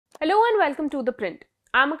Hello and welcome to The Print.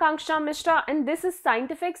 I'm Akanksha Mishra and this is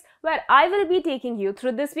Scientifix, where I will be taking you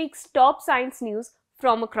through this week's top science news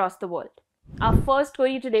from across the world. Our first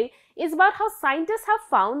story today is about how scientists have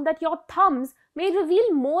found that your thumbs may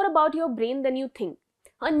reveal more about your brain than you think.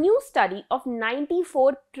 A new study of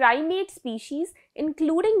 94 primate species,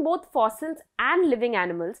 including both fossils and living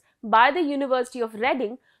animals, by the University of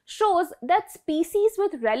Reading, shows that species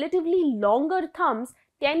with relatively longer thumbs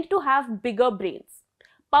tend to have bigger brains.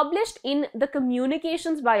 Published in the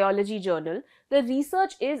Communications Biology journal, the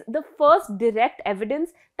research is the first direct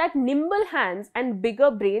evidence that nimble hands and bigger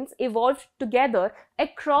brains evolved together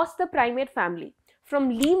across the primate family,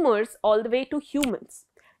 from lemurs all the way to humans.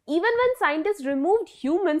 Even when scientists removed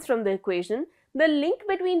humans from the equation, the link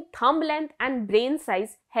between thumb length and brain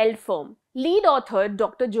size held firm. Lead author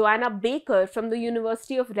Dr. Joanna Baker from the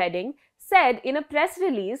University of Reading said in a press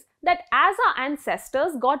release that as our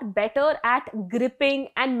ancestors got better at gripping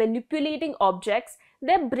and manipulating objects,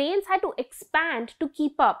 their brains had to expand to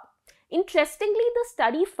keep up. Interestingly, the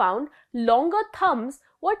study found longer thumbs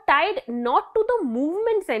were tied not to the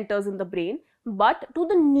movement centers in the brain, but to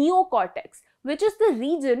the neocortex, which is the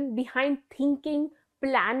region behind thinking,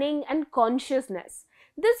 planning, and consciousness.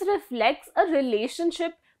 This reflects a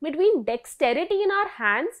relationship between dexterity in our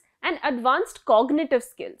hands and advanced cognitive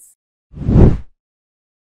skills.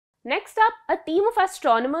 Next up, a team of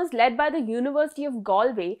astronomers led by the University of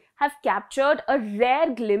Galway have captured a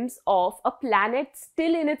rare glimpse of a planet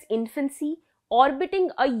still in its infancy,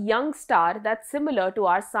 orbiting a young star that's similar to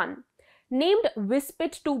our Sun. Named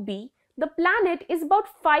Wispit 2b, the planet is about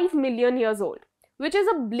 5 million years old, which is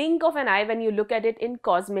a blink of an eye when you look at it in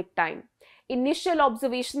cosmic time. Initial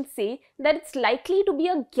observations say that it's likely to be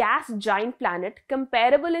a gas giant planet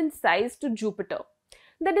comparable in size to Jupiter.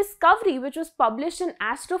 The discovery, which was published in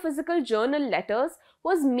Astrophysical Journal Letters,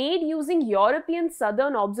 was made using European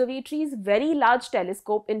Southern Observatory's Very Large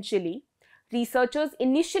Telescope in Chile. Researchers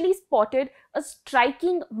initially spotted a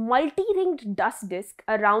striking multi-ringed dust disk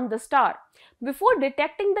around the star, before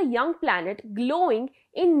detecting the young planet glowing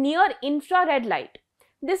in near-infrared light.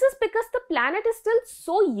 This is because the planet is still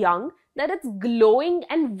so young that it's glowing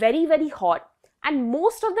and very hot, and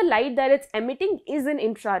most of the light that it's emitting is in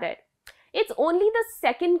infrared. It's only the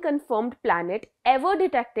second confirmed planet ever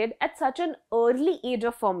detected at such an early age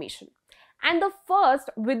of formation, and the first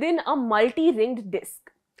within a multi-ringed disk.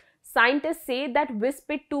 Scientists say that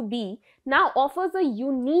Wispit 2b now offers a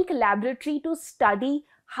unique laboratory to study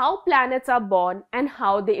how planets are born and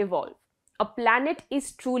how they evolve. A planet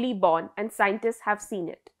is truly born, and scientists have seen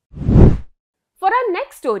it. For our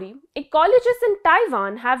next story, ecologists in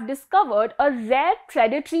Taiwan have discovered a rare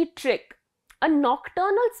predatory trick. A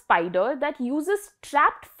nocturnal spider that uses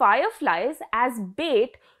trapped fireflies as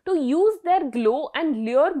bait to use their glow and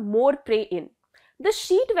lure more prey in. The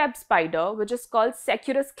sheet web spider, which is called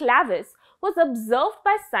Securus clavis, was observed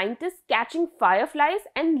by scientists catching fireflies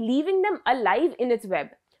and leaving them alive in its web,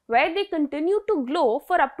 where they continued to glow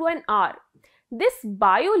for up to an hour. This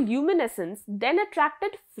bioluminescence then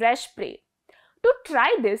attracted fresh prey. To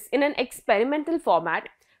try this in an experimental format,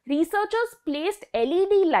 researchers placed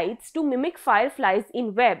LED lights to mimic fireflies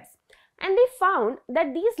in webs, and they found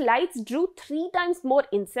that these lights drew 3 times more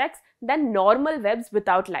insects than normal webs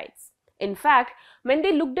without lights. In fact, when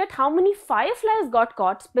they looked at how many fireflies got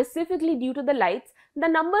caught specifically due to the lights, the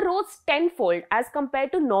number rose tenfold as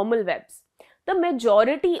compared to normal webs. The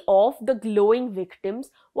majority of the glowing victims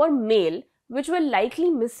were male, which were likely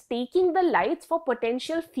mistaking the lights for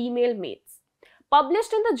potential female mates.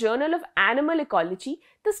 Published in the Journal of Animal Ecology,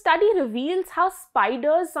 the study reveals how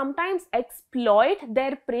spiders sometimes exploit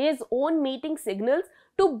their prey's own mating signals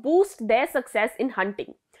to boost their success in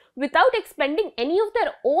hunting, without expending any of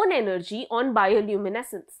their own energy on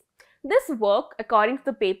bioluminescence. This work, according to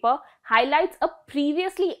the paper, highlights a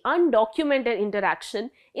previously undocumented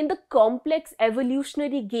interaction in the complex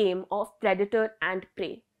evolutionary game of predator and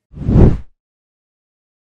prey.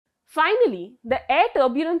 Finally, the air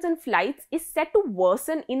turbulence in flights is set to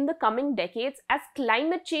worsen in the coming decades as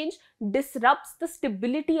climate change disrupts the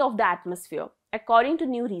stability of the atmosphere, according to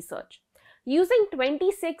new research. Using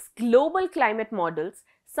 26 global climate models,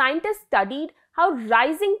 scientists studied how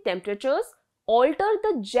rising temperatures alter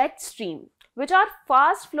the jet stream, which are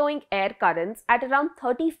fast-flowing air currents at around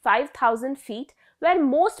 35,000 feet where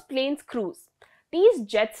most planes cruise. These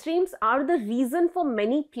jet streams are the reason for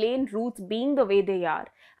many plane routes being the way they are,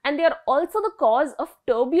 and they are also the cause of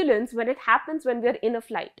turbulence when it happens when we are in a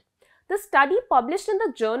flight. The study published in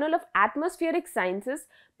the Journal of Atmospheric Sciences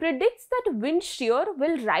predicts that wind shear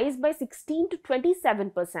will rise by 16 to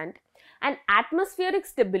 27%, and atmospheric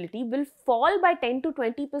stability will fall by 10 to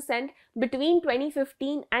 20% between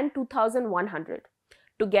 2015 and 2100.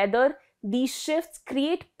 Together, these shifts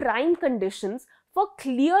create prime conditions for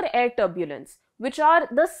clear air turbulence, which are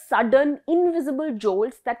the sudden, invisible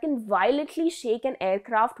jolts that can violently shake an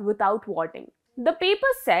aircraft without warning. The paper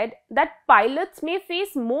said that pilots may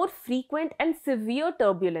face more frequent and severe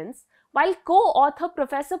turbulence, while co-author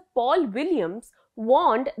Professor Paul Williams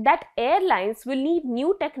warned that airlines will need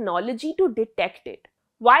new technology to detect it.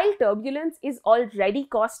 While turbulence is already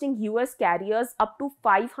costing US carriers up to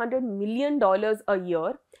 $500 million a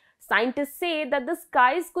year, scientists say that the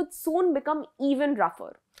skies could soon become even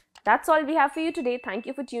rougher. That's all we have for you today. Thank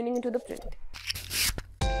you for tuning into The Print.